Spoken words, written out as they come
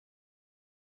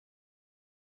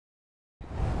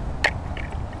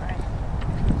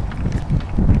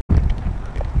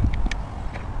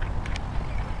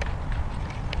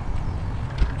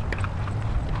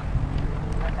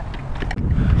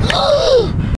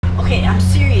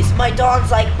my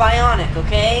dog's like bionic,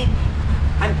 okay?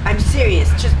 I'm serious.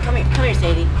 Just come here,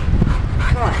 Sadie.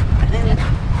 Come on.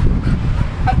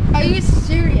 Are you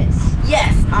serious?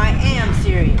 Yes, I am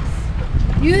serious.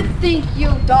 You think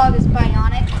your dog is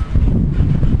bionic?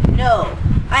 No,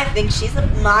 I think she's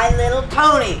My Little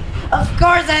Pony. Of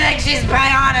course I think she's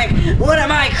bionic. What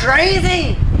am I,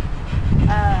 crazy?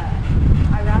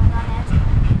 I'd rather not answer.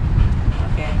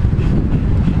 Okay.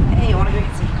 Hey, you want to go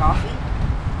get some coffee?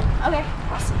 Okay.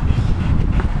 Awesome.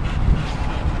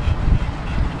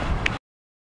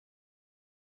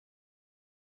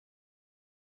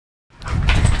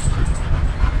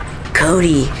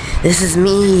 Cody, this is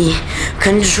me,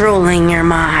 controlling your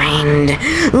mind.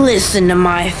 Listen to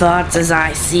my thoughts as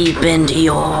I seep into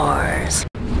yours.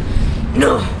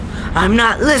 No, I'm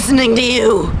not listening to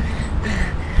you.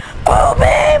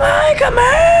 Obey my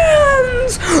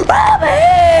commands!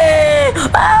 Obey!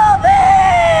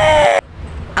 Obey!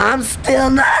 I'm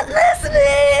still not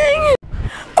listening!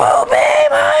 Obey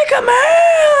my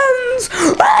commands!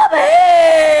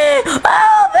 Obey! Obey!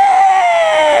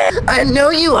 I know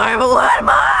you are, but what am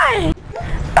I?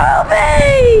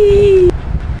 Obey!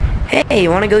 Hey, you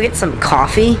wanna go get some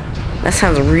coffee? That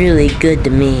sounds really good to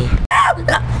me.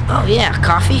 Oh yeah,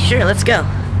 coffee? Sure, let's go.